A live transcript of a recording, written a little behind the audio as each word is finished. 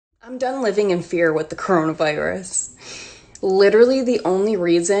I'm done living in fear with the coronavirus. Literally, the only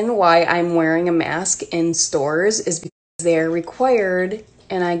reason why I'm wearing a mask in stores is because they're required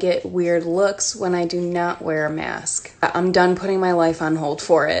and I get weird looks when I do not wear a mask. I'm done putting my life on hold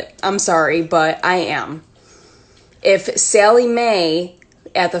for it. I'm sorry, but I am. If Sally Mae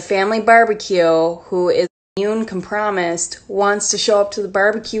at the family barbecue, who is immune compromised, wants to show up to the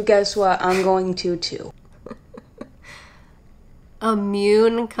barbecue, guess what? I'm going to too.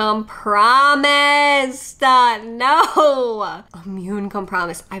 Immune compromised. No. Immune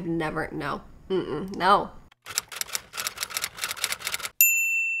compromised. I've never, no. No.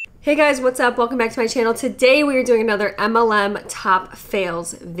 Hey guys, what's up? Welcome back to my channel. Today we are doing another MLM top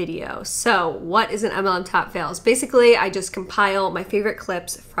fails video. So what is an MLM top fails? Basically, I just compile my favorite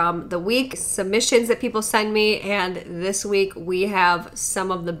clips from the week, submissions that people send me, and this week we have some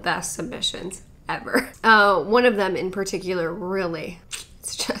of the best submissions ever. One of them in particular, really,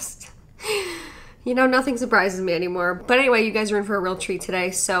 it's just, you know, nothing surprises me anymore. But anyway, you guys are in for a real treat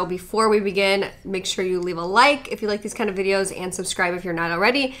today. So before we begin, make sure you leave a like if you like these kind of videos and subscribe if you're not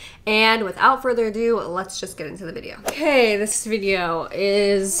already. And without further ado, let's just get into the video. Okay, this video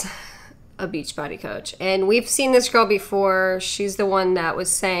is a Beachbody coach. And we've seen this girl before. She's the one that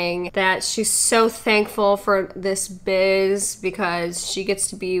was saying that she's so thankful for this biz because she gets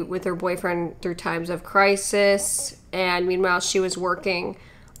to be with her boyfriend through times of crisis. And meanwhile, she was working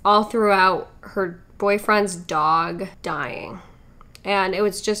all throughout her boyfriend's dog dying. And it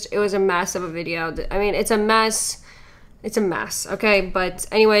was a mess of a video. I mean, it's a mess, okay? But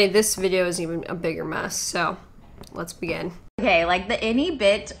anyway, this video is even a bigger mess, so let's begin. Okay, like the any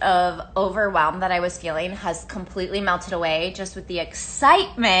bit of overwhelm that I was feeling has completely melted away just with the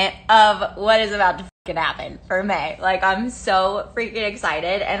excitement of what is about to fucking happen for May. Like, I'm so freaking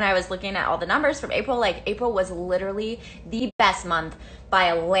excited. And I was looking at all the numbers from April. Like, April was literally the best month by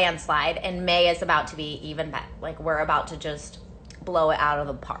a landslide, and May is about to be even better. Like, we're about to just blow it out of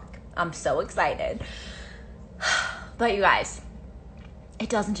the park. I'm so excited. But you guys, it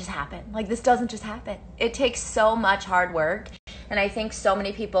doesn't just happen. Like, this doesn't just happen. It takes so much hard work. And I think so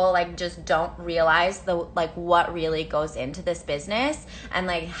many people like just don't realize what really goes into this business and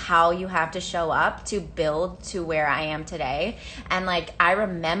like how you have to show up to build to where I am today. And like, I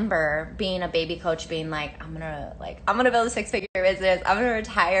remember being a baby coach being like, I'm gonna build a 6-figure business. I'm gonna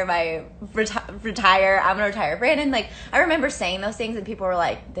retire I'm gonna retire Brandon. Like, I remember saying those things and people were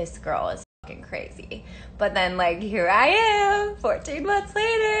like, this girl is fucking crazy. But then like, here I am 14 months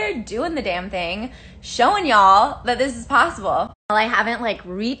later doing the damn thing, showing y'all that this is possible. Well, I haven't like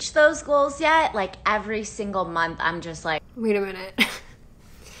reached those goals yet. Like, every single month I'm just like, wait a minute.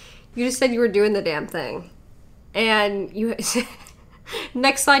 You just said you were doing the damn thing, and you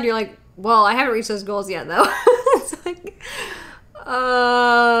next slide you're like, well, I haven't reached those goals yet though. It's like,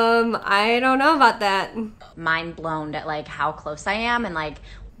 I don't know about that. mind blown at like how close I am, and like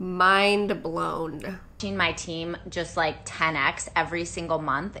mind blown. My team just like 10x every single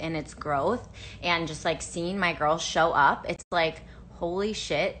month in its growth, and just like seeing my girls show up, it's like, holy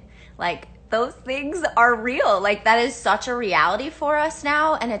shit, like those things are real. Like, that is such a reality for us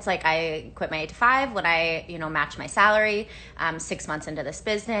now. And it's like, I quit my 8-to-5 when I, matched my salary 6 months into this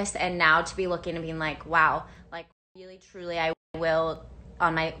business, and now to be looking and being like, wow, like really truly I will,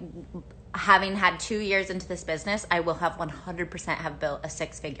 on my having had 2 years into this business, I will have 100% have built a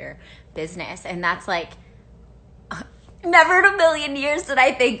 6-figure business. And that's like, never in a million years did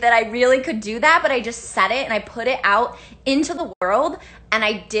I think that I really could do that, but I just said it and I put it out into the world and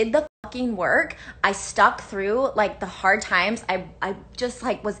I did the fucking work. I stuck through like the hard times. I just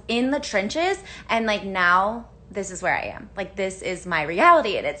like was in the trenches, and like now this is where I am. Like, this is my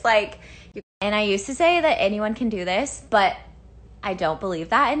reality. And it's like, and I used to say that anyone can do this, but I don't believe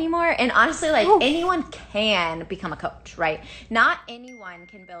that anymore. And honestly, like, anyone can become a coach, right? Not anyone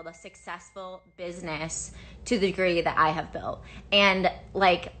can build a successful business to the degree that I have built. And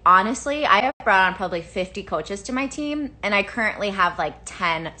like, honestly, I have brought on probably 50 coaches to my team, and I currently have like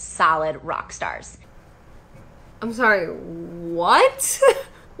 10 solid rock stars. I'm sorry, what?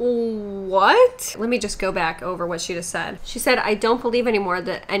 What? Let me just go back over what she just said. She said, I don't believe anymore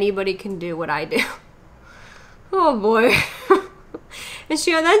that anybody can do what I do. Oh boy. And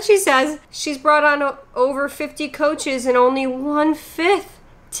then she says she's brought on over 50 coaches and only 1/5,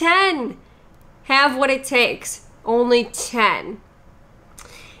 10, have what it takes. Only 10.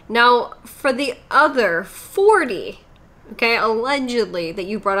 Now, for the other 40, okay, allegedly, that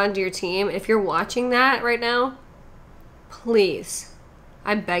you brought onto your team, if you're watching that right now, please,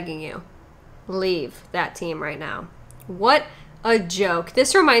 I'm begging you, leave that team right now. What a joke.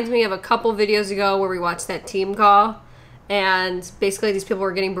 This reminds me of a couple videos ago where we watched that team call, and basically these people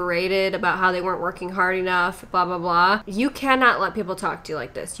were getting berated about how they weren't working hard enough, blah, blah, blah. You cannot let people talk to you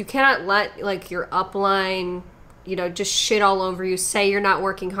like this. You cannot let like your upline, you know, just shit all over you, say you're not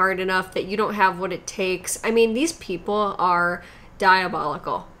working hard enough, that you don't have what it takes. I mean, these people are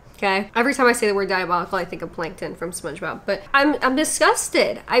diabolical. Okay. Every time I say the word diabolical, I think of Plankton from SpongeBob. But I'm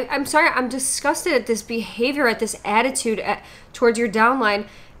disgusted. I'm sorry. I'm disgusted at this behavior, at this attitude towards your downline.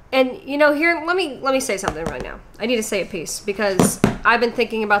 And you know, here, let me say something right now. I need to say a piece because I've been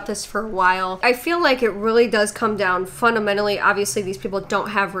thinking about this for a while. I feel like it really does come down fundamentally. Obviously, these people don't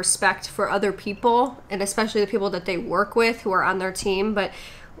have respect for other people, and especially the people that they work with who are on their team. But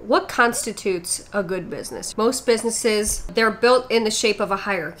what constitutes a good business? Most businesses, they're built in the shape of a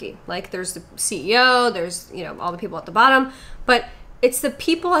hierarchy. Like there's the CEO, there's, you know, all the people at the bottom, but it's the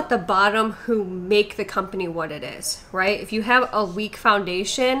people at the bottom who make the company what it is, right? If you have a weak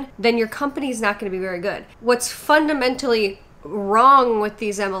foundation, then your company is not going to be very good. What's fundamentally wrong with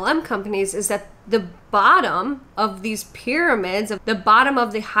these MLM companies is that the bottom of these pyramids, the bottom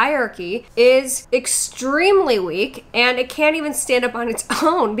of the hierarchy, is extremely weak, and it can't even stand up on its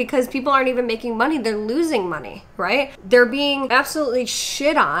own because people aren't even making money. They're losing money, right? They're being absolutely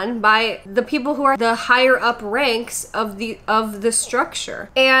shit on by the people who are the higher up ranks of the structure.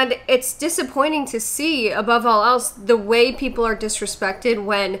 And it's disappointing to see, above all else, the way people are disrespected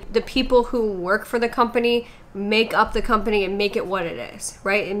when the people who work for the company make up the company and make it what it is,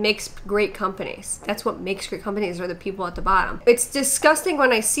 right? It makes great companies. That's what makes great companies, are the people at the bottom. It's disgusting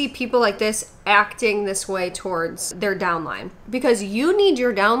when I see people like this acting this way towards their downline, because you need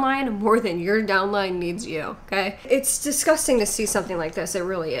your downline more than your downline needs you, okay? It's disgusting to see something like this. It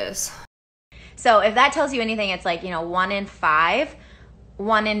really is. So if that tells you anything, it's like, you know, 1 in 5,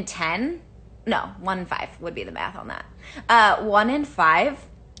 1 in 10, no, 1 in 5 would be the math on that. 1 in 5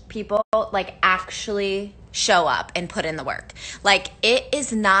 people like actually show up and put in the work. Like it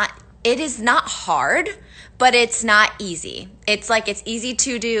is not hard, but it's not easy. It's like, it's easy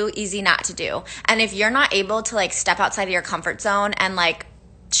to do, easy not to do. And if you're not able to like step outside of your comfort zone and like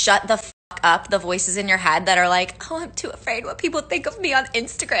shut the fuck up the voices in your head that are like, oh, I'm too afraid what people think of me on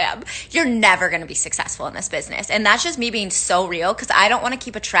Instagram, you're never going to be successful in this business. And that's just me being so real, because I don't want to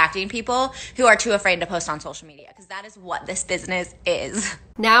keep attracting people who are too afraid to post on social media, because that is what this business is.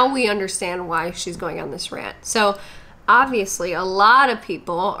 Now we understand why she's going on this rant. So obviously a lot of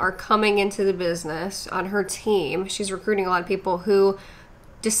people are coming into the business on her team. She's recruiting a lot of people who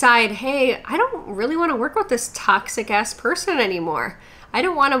decide, hey, I don't really want to work with this toxic ass person anymore. I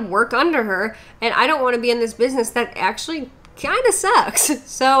don't want to work under her, and I don't want to be in this business that actually kind of sucks.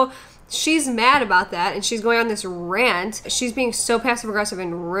 So she's mad about that, and she's going on this rant. She's being so passive aggressive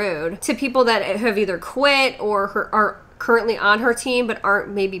and rude to people that have either quit or are currently on her team but aren't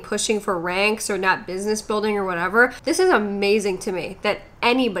maybe pushing for ranks or not business building or whatever. This is amazing to me that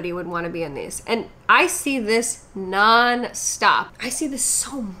anybody would want to be in these. And I see this non-stop. I see this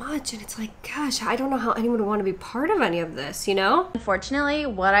so much, and it's like, gosh, I don't know how anyone would want to be part of any of this, you know? Unfortunately,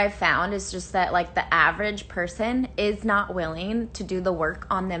 what I've found is just that like the average person is not willing to do the work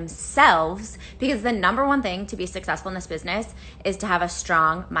on themselves, because the number one thing to be successful in this business is to have a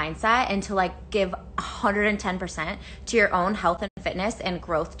strong mindset and to like give 110% to your own health and fitness and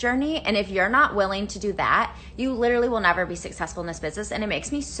growth journey. And if you're not willing to do that, you literally will never be successful in this business. And it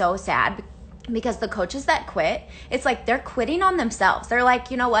makes me so sad, because the coaches that quit, it's like they're quitting on themselves. They're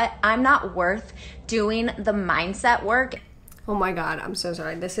like, you know what? I'm not worth doing the mindset work. Oh my God, I'm so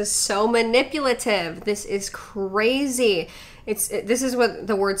sorry. This is so manipulative. This is crazy. This is what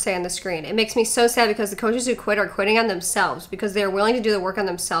the words say on the screen. It makes me so sad, because the coaches who quit are quitting on themselves, because they're willing to do the work on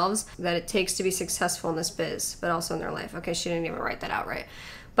themselves that it takes to be successful in this biz, but also in their life. Okay, she didn't even write that out right.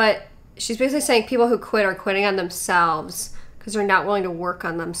 But she's basically saying people who quit are quitting on themselves because they're not willing to work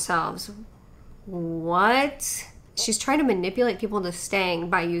on themselves. What? She's trying to manipulate people into staying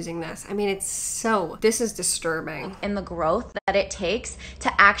by using this. I mean, this is disturbing. And the growth that it takes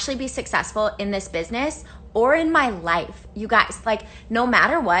to actually be successful in this business or in my life. You guys, like, no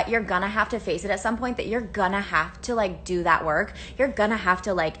matter what, you're gonna have to face it at some point, that you're gonna have to like do that work. You're gonna have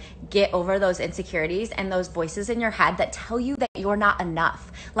to like get over those insecurities and those voices in your head that tell you that you're not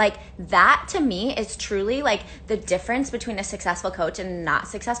enough. Like, that to me is truly like the difference between a successful coach and a not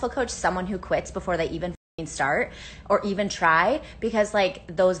successful coach, someone who quits before they even start or even try, because like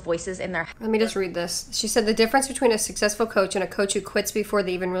those voices in their head. Let me just read this. She said the difference between a successful coach and a coach who quits before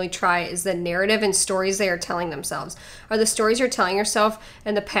they even really try is the narrative and stories they are telling themselves. Are the stories you're telling yourself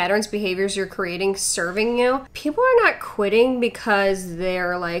and the patterns, behaviors you're creating serving you? People are not quitting because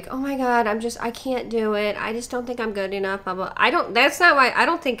they're like, oh my God, I can't do it. I just don't think I'm good enough, blah, blah. I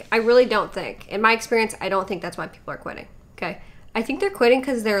really don't think, in my experience, I don't think that's why people are quitting. okay? I think they're quitting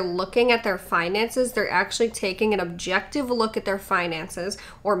because they're looking at their finances. They're actually taking an objective look at their finances,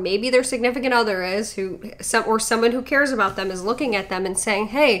 or maybe their significant other is, or someone who cares about them is looking at them and saying,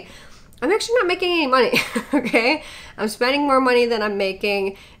 hey, I'm actually not making any money, okay? I'm spending more money than I'm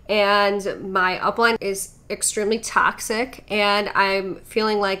making, and my upline is extremely toxic, and I'm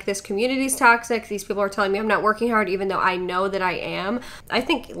feeling like this community is toxic. These people are telling me I'm not working hard, even though I know that I am. I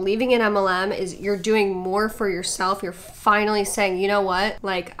think leaving an MLM is you're doing more for yourself. You're finally saying, you know what?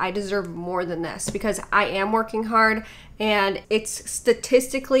 Like, I deserve more than this because I am working hard, and it's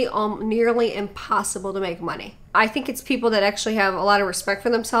statistically nearly impossible to make money. I think it's people that actually have a lot of respect for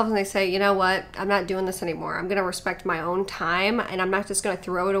themselves, and they say, you know what, I'm not doing this anymore. I'm gonna respect my own time, and I'm not just gonna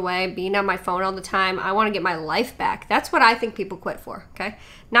throw it away, being on my phone all the time. I wanna get my life back. That's what I think people quit for, okay?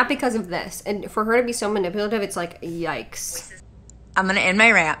 Not because of this. And for her to be so manipulative, it's like, yikes. I'm going to end my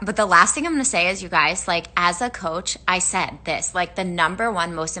rant, but the last thing I'm going to say is, you guys, like, as a coach, I said this, like, the number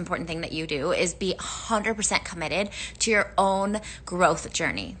one most important thing that you do is be 100% committed to your own growth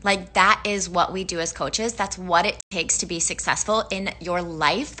journey. Like, that is what we do as coaches. That's what it takes to be successful in your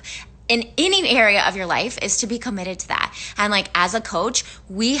life. In any area of your life, is to be committed to that. And like, as a coach,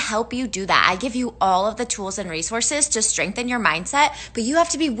 we help you do that. I give you all of the tools and resources to strengthen your mindset, but you have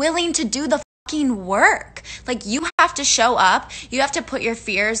to be willing to do the fucking work. Like, you have to show up. You have to put your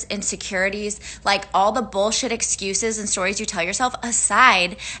fears, insecurities, like all the bullshit excuses and stories you tell yourself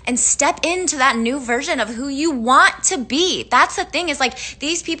aside, and step into that new version of who you want to be. That's the thing, is like,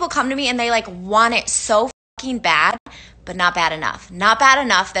 these people come to me and they like want it so fucking bad, but not bad enough. Not bad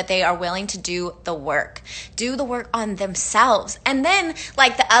enough that they are willing to do the work. Do the work on themselves. And then,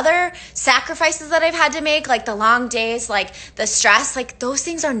 like, the other sacrifices that I've had to make, like the long days, like the stress, like those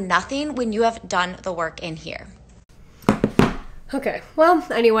things are nothing when you have done the work in here. Okay, well,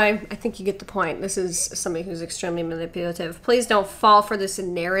 anyway, I think you get the point. This is somebody who's extremely manipulative. Please don't fall for this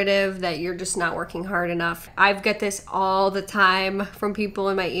narrative that you're just not working hard enough. I've got this all the time from people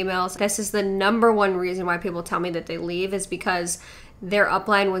in my emails. This is the number one reason why people tell me that they leave, is because their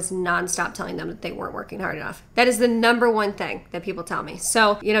upline was nonstop telling them that they weren't working hard enough. That is the number one thing that people tell me.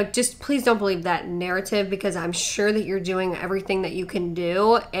 So, you know, just please don't believe that narrative, because I'm sure that you're doing everything that you can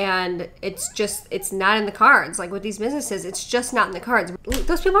do, and it's not in the cards. Like with these businesses, it's just not in the cards.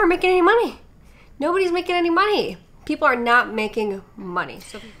 Those people aren't making any money. Nobody's making any money. People are not making money.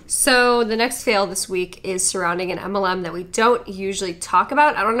 So the next fail this week is surrounding an MLM that we don't usually talk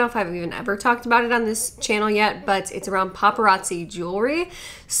about. I don't know if I've even ever talked about it on this channel yet, but it's around paparazzi jewelry.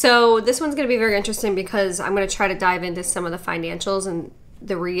 So this one's going to be very interesting because I'm going to try to dive into some of the financials and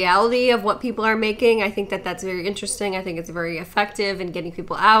the reality of what people are making. I think that that's very interesting. I think it's very effective in getting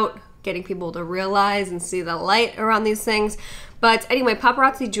people out, getting people to realize and see the light around these things. But anyway,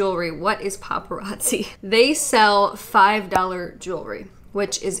 paparazzi jewelry. What is paparazzi? They sell $5 jewelry,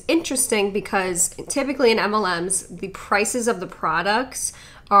 which is interesting because typically in MLMs, the prices of the products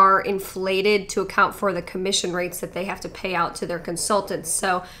are inflated to account for the commission rates that they have to pay out to their consultants.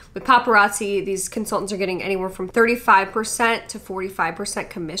 So with paparazzi, these consultants are getting anywhere from 35% to 45%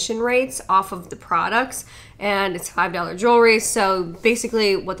 commission rates off of the products, and it's $5 jewelry. So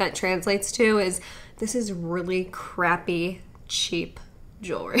basically what that translates to is this is really crappy, cheap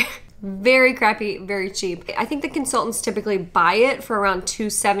jewelry. Very crappy, very cheap. I think the consultants typically buy it for around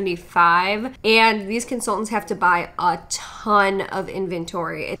 $275, and these consultants have to buy a ton of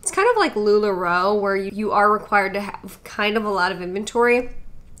inventory. It's kind of like LuLaRoe, where you are required to have kind of a lot of inventory.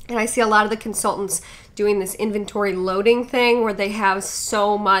 And I see a lot of the consultants doing this inventory loading thing where they have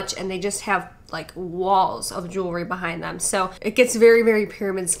so much and they just have like walls of jewelry behind them. So it gets very, very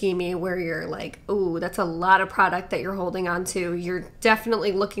pyramid schemey, where you're like, ooh, that's a lot of product that you're holding on to. You're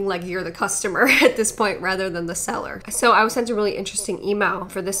definitely looking like you're the customer at this point rather than the seller. So I was sent a really interesting email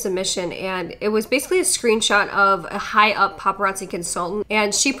for this submission, and it was basically a screenshot of a high up paparazzi consultant,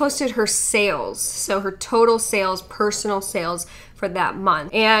 and she posted her sales. So her total sales, personal sales for that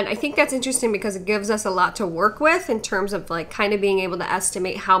month. And I think that's interesting because it gives us a lot to work with in terms of like kind of being able to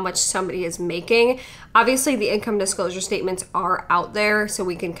estimate how much somebody is making. Obviously the income disclosure statements are out there, so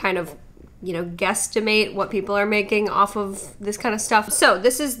we can kind of, you know, guesstimate what people are making off of this kind of stuff. So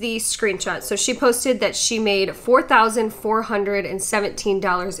this is the screenshot. So she posted that she made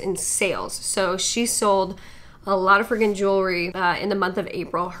 $4,417 in sales. So she sold a lot of friggin' jewelry in the month of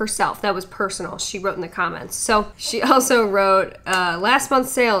April herself. That was personal. She wrote in the comments. So she also wrote, last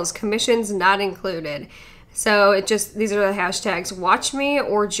month's sales, commissions not included. So it just, these are the hashtags, watch me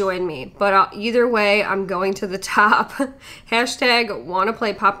or join me. But either way, I'm going to the top. Hashtag wanna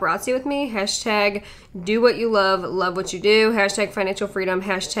play paparazzi with me. Hashtag do what you love what you do. Hashtag financial freedom.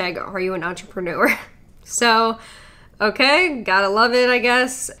 Hashtag are you an entrepreneur? So Okay, gotta love it, I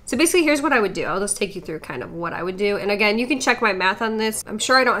guess. So basically, here's what I would do. I'll just take you through kind of what I would do. And again, you can check my math on this. I'm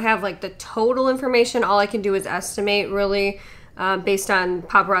sure I don't have like the total information. All I can do is estimate, really, based on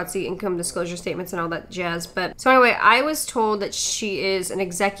paparazzi income disclosure statements and all that jazz. But so anyway, I was told that she is an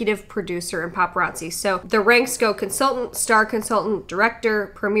executive producer in paparazzi. So the ranks go consultant, star consultant, director,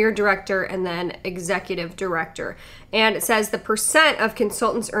 premier director, and then executive director. And it says the percent of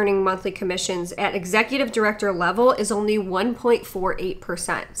consultants earning monthly commissions at executive director level is only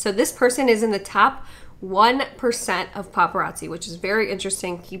 1.48%. So this person is in the top 1% of paparazzi, which is very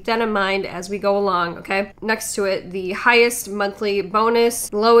interesting. Keep that in mind as we go along, okay? Next to it, the highest monthly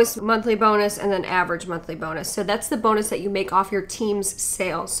bonus, lowest monthly bonus, and then average monthly bonus. So that's the bonus that you make off your team's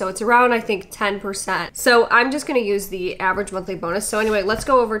sales. So it's around, I think, 10%. So I'm just gonna use the average monthly bonus. So anyway, let's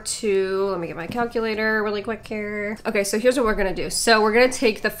go over to, let me get my calculator really quick here. Okay, so here's what we're gonna do. So we're gonna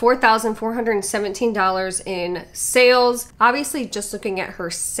take the $4,417 in sales. Obviously, just looking at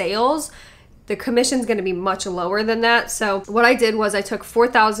her sales, the commission's going to be much lower than that. So what I did was I took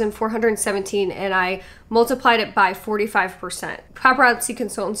 4,417 and I multiplied it by 45%. Paparazzi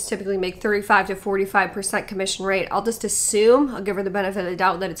consultants typically make 35 to 45% commission rate. I'll just assume, I'll give her the benefit of the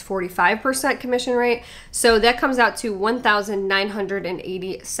doubt that it's 45% commission rate. So that comes out to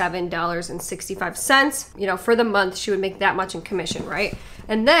 $1,987.65. You know, for the month, she would make that much in commission, right?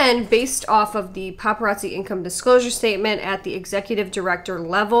 And then based off of the paparazzi income disclosure statement at the executive director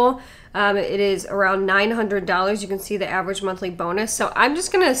level, it is around $900. You can see the average monthly bonus. So I'm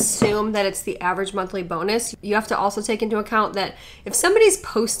just going to assume that it's the average monthly bonus. You have to also take into account that if somebody's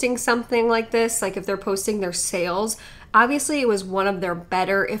posting something like this, like if they're posting their sales, obviously it was one of their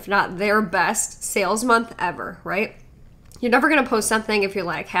better, if not their best sales month ever, right? You're never going to post something if you're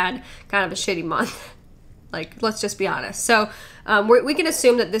like had kind of a shitty month. Like, let's just be honest. So we can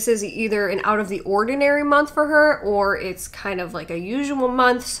assume that this is either an out of the ordinary month for her or it's kind of like a usual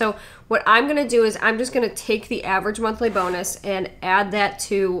month. So what I'm going to do is I'm just going to take the average monthly bonus and add that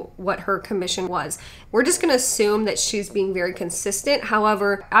to what her commission was. We're just going to assume that she's being very consistent.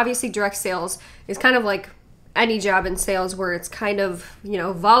 However, obviously direct sales is kind of like any job in sales where it's kind of, you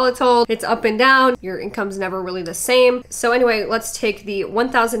know, volatile. It's up and down. Your income's never really the same. So anyway, let's take the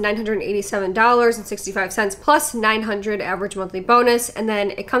 $1,987.65 plus $900 average monthly bonus, and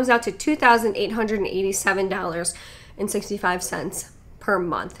then it comes out to $2,887.65 per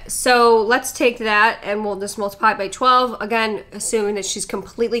month. So let's take that and we'll just multiply it by 12. Again, assuming that she's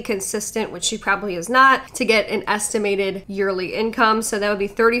completely consistent, which she probably is not, to get an estimated yearly income. So that would be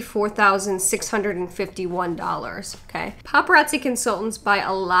 $34,651, okay? Paparazzi consultants buy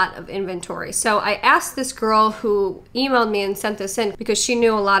a lot of inventory. So I asked this girl who emailed me and sent this in because she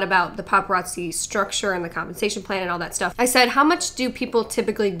knew a lot about the paparazzi structure and the compensation plan and all that stuff. I said, how much do people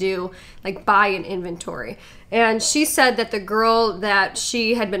typically do, like buy an inventory? And she said that the girl that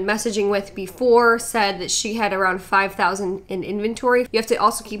she had been messaging with before said that she had around 5,000 in inventory. You have to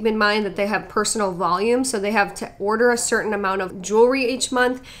also keep in mind that they have personal volume, so they have to order a certain amount of jewelry each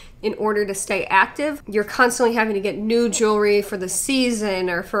month in order to stay active. You're constantly having to get new jewelry for the season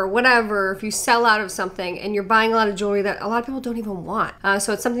or for whatever, if you sell out of something, and you're buying a lot of jewelry that a lot of people don't even want.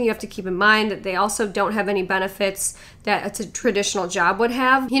 So it's something you have to keep in mind, that they also don't have any benefits that a traditional job would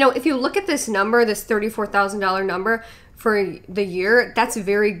have. You know, if you look at this number, this $34,000 number for the year, that's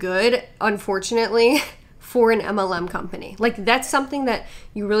very good, unfortunately, for an MLM company. Like, that's something that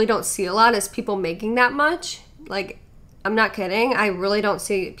you really don't see a lot, is people making that much. Like, I'm not kidding. I really don't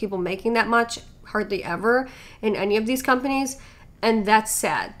see people making that much, hardly ever, in any of these companies. And that's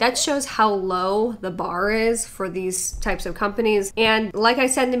sad. That shows how low the bar is for these types of companies. And like I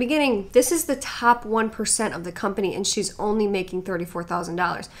said in the beginning, this is the top 1% of the company, and she's only making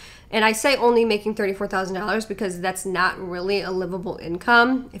 $34,000. And I say only making $34,000 because that's not really a livable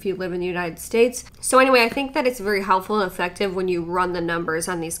income if you live in the United States. So anyway, I think that it's very helpful and effective when you run the numbers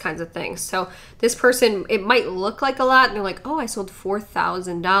on these kinds of things. So this person, it might look like a lot, and they're like, oh, I sold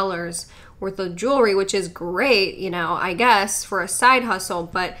 $4,000 worth of jewelry, which is great, you know, I guess, for a side hustle.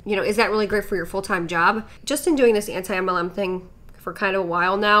 But, you know, is that really great for your full-time job? Just in doing this anti-MLM thing for kind of a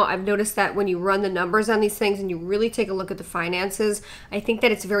while now, I've noticed that when you run the numbers on these things and you really take a look at the finances, I think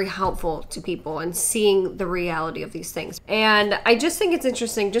that it's very helpful to people and seeing the reality of these things. And I just think it's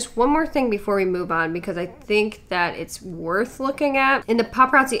interesting. Just one more thing before we move on, because I think that it's worth looking at. In the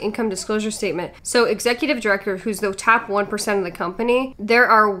paparazzi income disclosure statement, so executive director, who's the top 1% of the company, there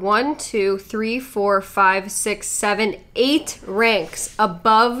are 1, 2, 3, 4, 5, 6, 7, 8 ranks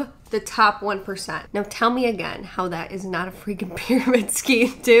above the top 1%. Now tell me again how that is not a freaking pyramid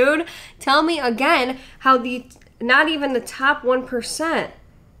scheme, dude. Tell me again how not even the top 1%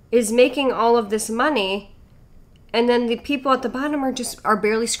 is making all of this money, and then the people at the bottom are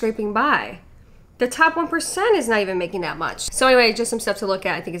barely scraping by. The top 1% is not even making that much. So anyway, just some stuff to look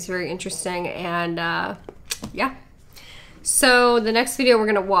at. I think it's very interesting, and yeah. So the next video we're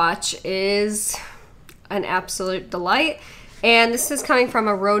gonna watch is an absolute delight. And this is coming from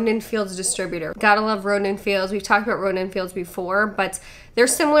a Roden & Fields distributor. Gotta love Roden & Fields. We've talked about Roden & Fields before, but they're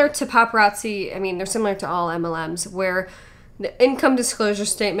similar to paparazzi. I mean, they're similar to all MLMs, where the income disclosure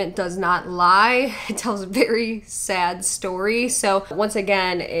statement does not lie. It tells a very sad story. So once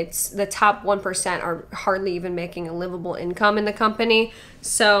again, it's the top 1% are hardly even making a livable income in the company.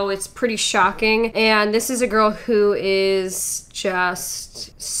 So it's pretty shocking. And this is a girl who is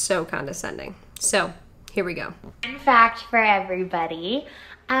just so condescending. So here we go. Fun fact for everybody.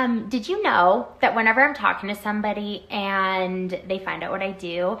 Did you know that whenever I'm talking to somebody and they find out what I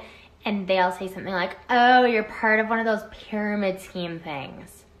do, and they'll say something like, oh, you're part of one of those pyramid scheme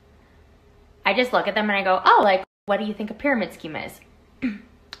things, I just look at them and I go, oh, like, what do you think a pyramid scheme is?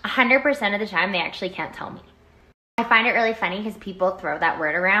 100% of the time, they actually can't tell me. I find it really funny because people throw that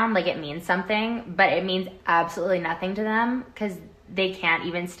word around like it means something, but it means absolutely nothing to them because they can't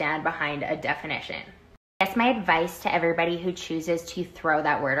even stand behind a definition. I guess my advice to everybody who chooses to throw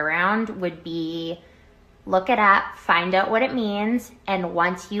that word around would be, look it up, find out what it means, and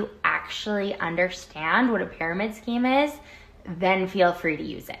once you actually understand what a pyramid scheme is, then feel free to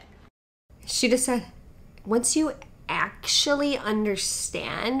use it. She just said, once you actually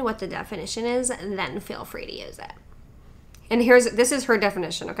understand what the definition is, then feel free to use it. And this is her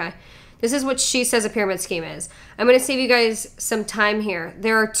definition, okay? This is what she says a pyramid scheme is. I'm going to save you guys some time here.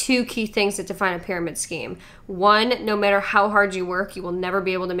 There are two key things that define a pyramid scheme. One, no matter how hard you work, you will never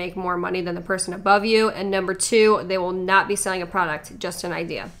be able to make more money than the person above you. And number two, they will not be selling a product, just an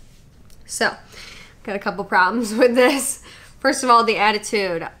idea. So, got a couple problems with this. First of all, the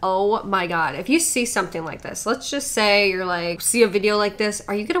attitude. Oh my God. If you see something like this, let's just say you're like, see a video like this,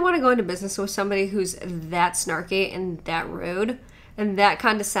 are you going to want to go into business with somebody who's that snarky and that rude and that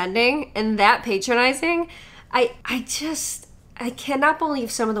condescending and that patronizing? I cannot believe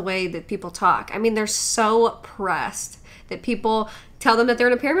some of the way that people talk. I mean, they're so pressed that people tell them that they're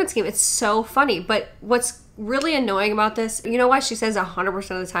in a pyramid scheme. It's so funny. But what's really annoying about this, you know why she says 100%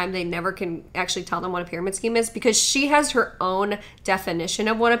 of the time they never can actually tell them what a pyramid scheme is? Because she has her own definition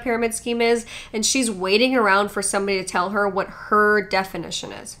of what a pyramid scheme is, and she's waiting around for somebody to tell her what her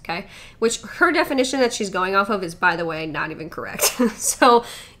definition is, okay? Which her definition that she's going off of is, by the way, not even correct. So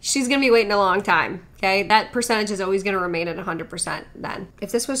she's gonna be waiting a long time, okay? That percentage is always gonna remain at 100% then.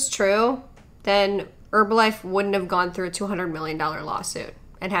 If this was true, then Herbalife wouldn't have gone through a $200 million lawsuit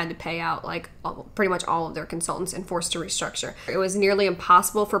and had to pay out like pretty much all of their consultants and forced to restructure. It was nearly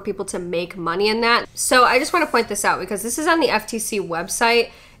impossible for people to make money in that. So I just want to point this out because this is on the FTC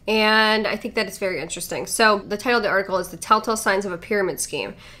website, and I think that it's very interesting. So the title of the article is The Telltale Signs of a Pyramid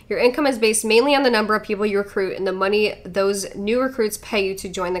Scheme. Your income is based mainly on the number of people you recruit and the money those new recruits pay you to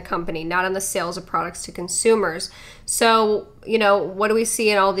join the company, not on the sales of products to consumers. So, you know, what do we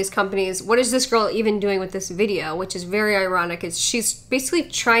see in all these companies? What is this girl even doing with this video? Which is very ironic, is she's basically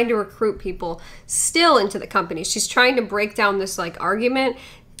trying to recruit people still into the company. She's trying to break down this like argument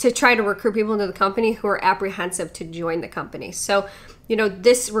to try to recruit people into the company who are apprehensive to join the company. So, you know,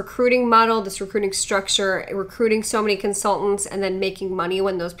 this recruiting model, this recruiting structure, recruiting so many consultants and then making money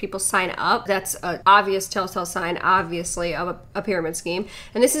when those people sign up, that's an obvious telltale sign, obviously, of a pyramid scheme.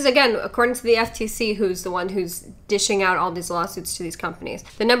 And this is, again, according to the FTC, who's the one who's dishing out all these lawsuits to these companies.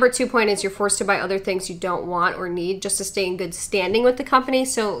 The number 2 point is you're forced to buy other things you don't want or need just to stay in good standing with the company.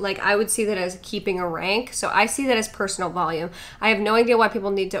 So, like, I would see that as keeping a rank. So I see that as personal volume. I have no idea why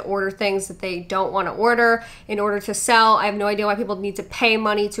people need to order things that they don't want to order in order to sell. I have no idea why people need to pay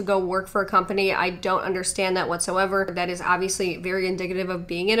money to go work for a company. I don't understand that whatsoever. That is obviously very indicative of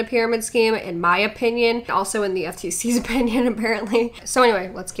being in a pyramid scheme, in my opinion, also in the FTC's opinion, apparently. So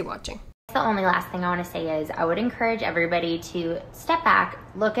anyway, let's keep watching. The only last thing I want to say is I would encourage everybody to step back,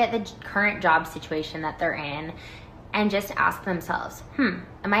 look at the current job situation that they're in, and just ask themselves,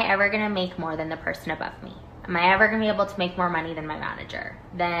 am I ever going to make more than the person above me? Am I ever going to be able to make more money than my manager,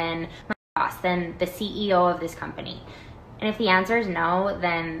 than my boss, than the CEO of this company? And if the answer is no,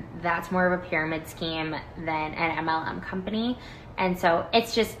 then that's more of a pyramid scheme than an MLM company. And so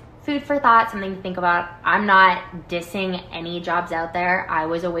it's just food for thought, something to think about. I'm not dissing any jobs out there. I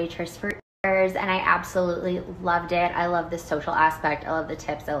was a waitress for years and I absolutely loved it. I love the social aspect. I love the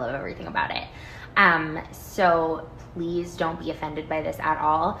tips. I love everything about it. So please don't be offended by this at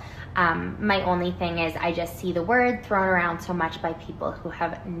all. My only thing is I just see the word thrown around so much by people who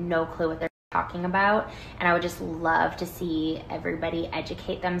have no clue what they're talking about, and I would just love to see everybody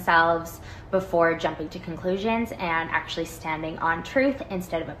educate themselves before jumping to conclusions and actually standing on truth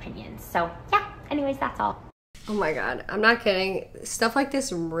instead of opinions. So yeah, anyways, that's all. Oh my God, I'm not kidding. Stuff like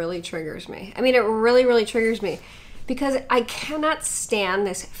this really triggers me. I mean, it really, really triggers me because I cannot stand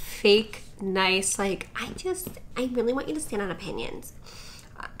this fake, nice, like, I really want you to stand on opinions.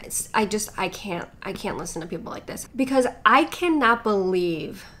 I can't listen to people like this because I cannot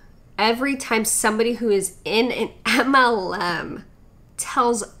believe every time somebody who is in an MLM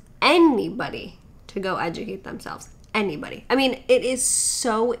tells anybody to go educate themselves. Anybody. I mean, it is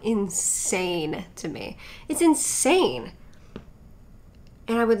so insane to me. It's insane.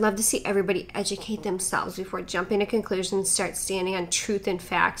 And I would love to see everybody educate themselves before jumping to conclusions, start standing on truth and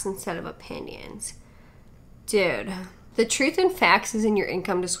facts instead of opinions. Dude, the truth and facts is in your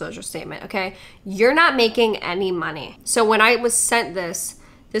income disclosure statement, okay? You're not making any money. So when I was sent this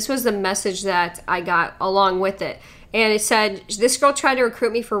was the message that I got along with it. And it said, this girl tried to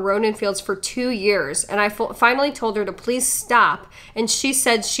recruit me for Mlm Fails for 2 years. And I finally told her to please stop. And she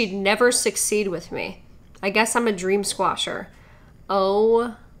said she'd never succeed with me. I guess I'm a dream squasher.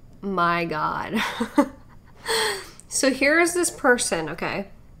 Oh my God. So here's this person, okay?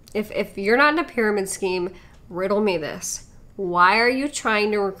 If you're not in a pyramid scheme, riddle me this. Why are you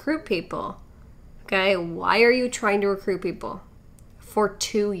trying to recruit people? Okay, why are you trying to recruit people? For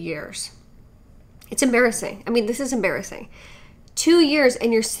 2 years. It's embarrassing. I mean, this is embarrassing. 2 years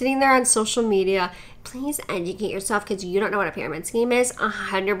and you're sitting there on social media. Please educate yourself because you don't know what a pyramid scheme is.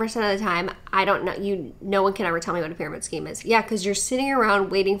 100% of the time, I don't know. No one can ever tell me what a pyramid scheme is. Yeah, because you're sitting around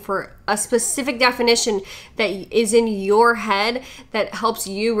waiting for a specific definition that is in your head that helps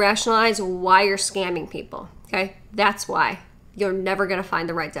you rationalize why you're scamming people. Okay, that's why. You're never going to find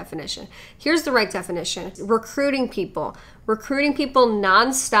the right definition. Here's the right definition. Recruiting people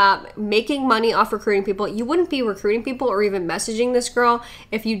nonstop, making money off recruiting people. You wouldn't be recruiting people or even messaging this girl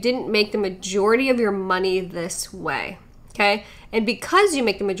if you didn't make the majority of your money this way, okay? And because you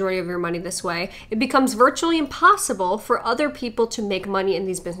make the majority of your money this way, it becomes virtually impossible for other people to make money in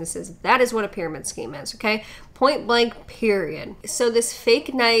these businesses. That is what a pyramid scheme is, okay? Point blank, period. So this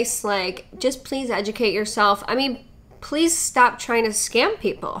fake nice, like, just please educate yourself. I mean, please stop trying to scam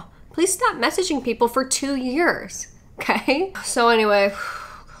people. Please stop messaging people for 2 years, okay? So anyway,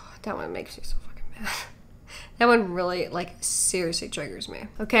 that one makes me so fucking mad. That one really, like, seriously triggers me.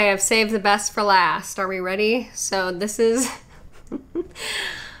 Okay, I've saved the best for last. Are we ready? So this is,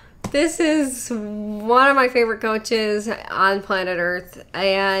 this is one of my favorite coaches on planet Earth,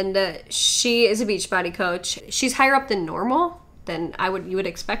 and she is a Beachbody coach. She's higher up than normal, than you would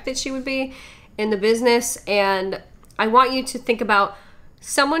expect that she would be in the business, and I want you to think about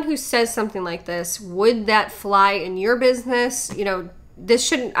someone who says something like this. Would that fly in your business? You know,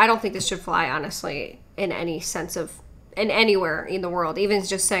 I don't think this should fly, honestly, in any sense of, in anywhere in the world. Even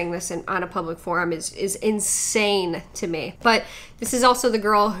just saying this on a public forum is insane to me. But this is also the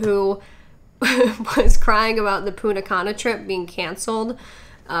girl who was crying about the Punta Cana trip being canceled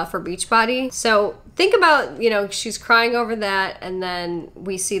for Beachbody. So think about, you know, she's crying over that, and then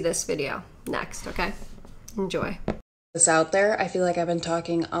we see this video next, okay? Enjoy. This out there. I feel like I've been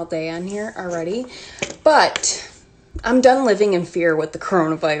talking all day on here already, but I'm done living in fear with the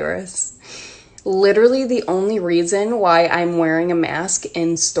coronavirus. Literally the only reason why I'm wearing a mask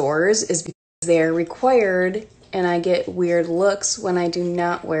in stores is because they're required and I get weird looks when I do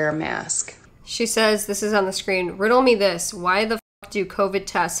not wear a mask. She says, this is on the screen, riddle me this, why the fuck do COVID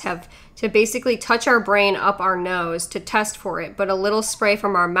tests have to basically touch our brain up our nose to test for it, but a little spray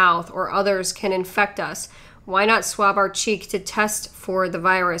from our mouth or others can infect us? Why not swab our cheek to test for the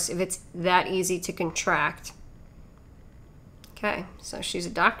virus if it's that easy to contract? Okay, so she's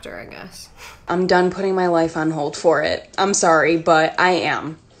a doctor, I guess. I'm done putting my life on hold for it. I'm sorry, but I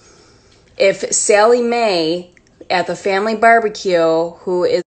am. If Sally Mae at the family barbecue, who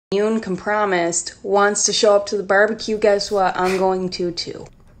is immune compromised, wants to show up to the barbecue, guess what? I'm going to too.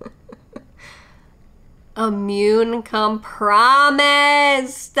 Immune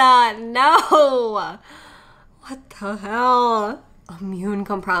compromised! No! What the hell? Immune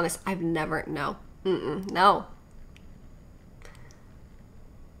compromised. I've never, no. No.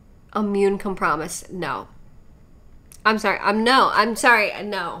 Immune compromised. No. I'm sorry. No.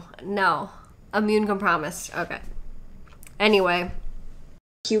 Immune compromised. Okay. Anyway.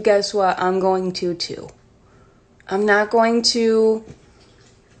 You guess what? I'm going to too. I'm not going to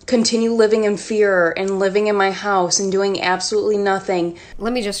continue living in fear and living in my house and doing absolutely nothing.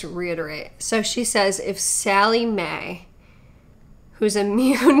 Let me just reiterate. So she says if Sally Mae, who's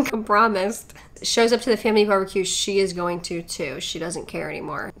immune compromised, shows up to the family barbecue, she is going to too. She doesn't care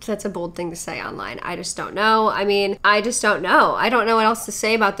anymore. That's a bold thing to say online. I just don't know. I mean, I just don't know. I don't know what else to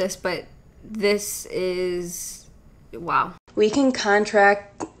say about this, but this is, wow. We can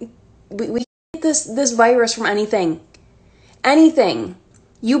contract, we get this virus from anything. Anything.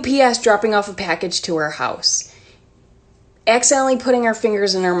 UPS dropping off a package to our house. Accidentally putting our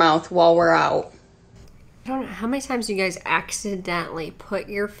fingers in our mouth while we're out. I don't know how many times you guys accidentally put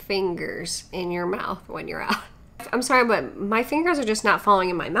your fingers in your mouth when you're out. I'm sorry, but my fingers are just not falling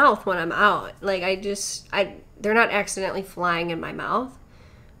in my mouth when I'm out. Like, they're not accidentally flying in my mouth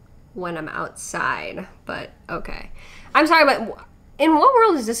when I'm outside, but okay. I'm sorry, but in what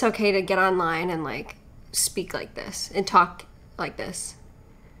world is this okay to get online and like speak like this and talk like this?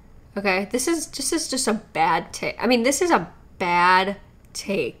 Okay, this is just a bad take. I mean, this is a bad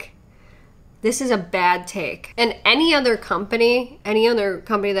take. This is a bad take. And any other company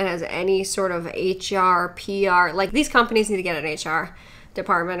that has any sort of HR, PR, like these companies need to get an HR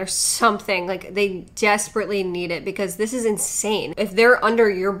department or something. Like they desperately need it because this is insane. If they're under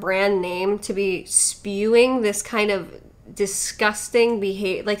your brand name to be spewing this kind of disgusting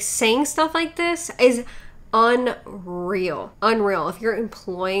behavior, like saying stuff like this is unreal. If you're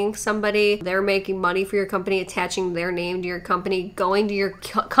employing somebody, they're making money for your company, attaching their name to your company, going to your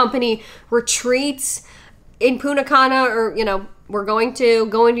company retreats in Punta Cana, or we're going to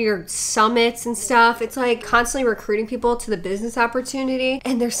your summits and stuff. It's like constantly recruiting people to the business opportunity,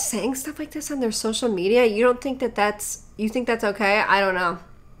 and they're saying stuff like this on their social media. You think that's okay? I don't know.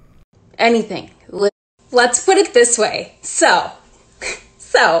 Anything. Let's put it this way. So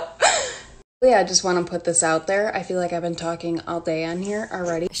yeah, I just want to put this out there. I feel like I've been talking all day on here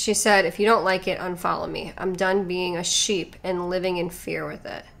already. She said, if you don't like it, unfollow me. I'm done being a sheep and living in fear with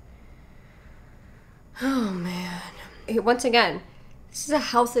it. Oh, man. Once again, this is a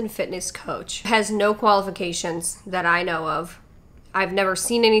health and fitness coach. Has no qualifications that I know of. I've never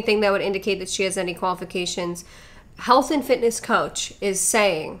seen anything that would indicate that she has any qualifications. Health and fitness coach is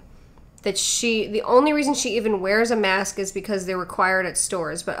saying that the only reason she even wears a mask is because they're required at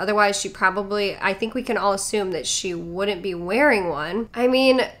stores, but otherwise I think we can all assume that she wouldn't be wearing one. I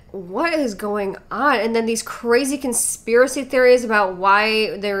mean, what is going on? And then these crazy conspiracy theories about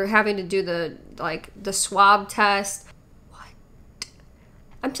why they're having to do the swab test. What?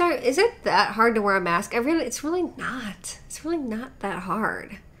 I'm sorry, is it that hard to wear a mask? It's really not. It's really not that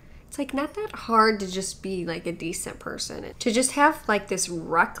hard. It's like not that hard to just be like a decent person. To just have like this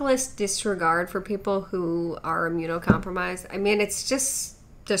reckless disregard for people who are immunocompromised. I mean, it's just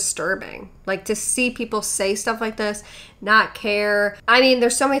disturbing. Like to see people say stuff like this, not care. I mean,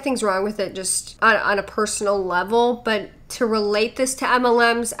 there's so many things wrong with it just on a personal level, but to relate this to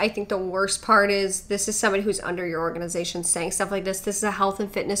MLMs, I think the worst part is this is somebody who's under your organization saying stuff like this. This is a health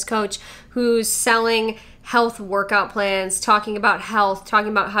and fitness coach who's selling health workout plans, talking about health,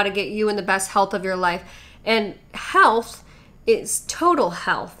 talking about how to get you in the best health of your life. And health is total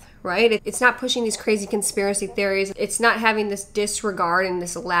health, right? It's not pushing these crazy conspiracy theories. It's not having this disregard and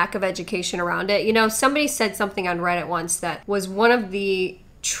this lack of education around it. Somebody said something on Reddit once that was one of the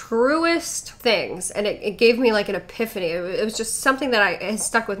truest things, and it gave me like an epiphany. It was just something that has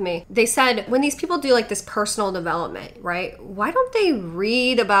stuck with me. They said when these people do like this personal development, right, why don't they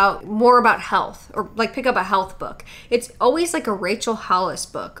read more about health or like pick up a health book? It's always like a Rachel Hollis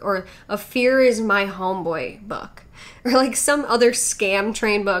book or a Fear Is My Homeboy book or like some other scam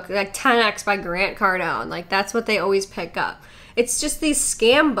train book like 10X by Grant Cardone. Like that's what they always pick up. It's just these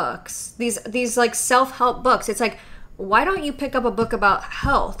scam books, these like self-help books. It's like, why don't you pick up a book about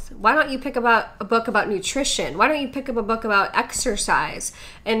health? Why don't you pick up a book about nutrition? Why don't you pick up a book about exercise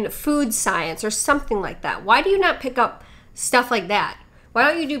and food science or something like that? Why do you not pick up stuff like that? Why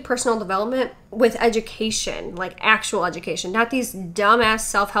don't you do personal development with education, like actual education, not these dumbass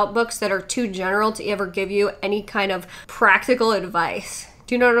self-help books that are too general to ever give you any kind of practical advice?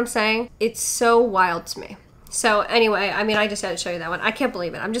 Do you know what I'm saying? It's so wild to me. So anyway, I mean, I just had to show you that one. I can't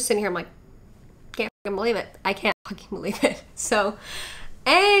believe it. I'm just sitting here, I'm like, can't fucking believe it. I can't fucking believe it. So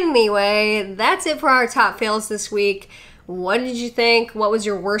anyway, that's it for our top fails this week. What did you think? What was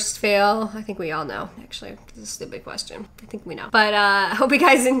your worst fail? I think we all know, actually. This is a stupid question. I think we know. But I hope you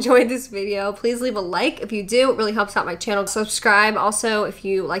guys enjoyed this video. Please leave a like if you do. It really helps out my channel. Subscribe also if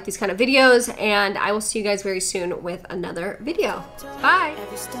you like these kind of videos. And I will see you guys very soon with another video. Bye.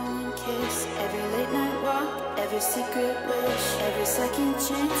 Every stolen kiss, every late night walk, every secret wish, every second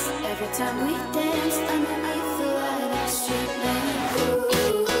chance, every time we danced underneath the light of street.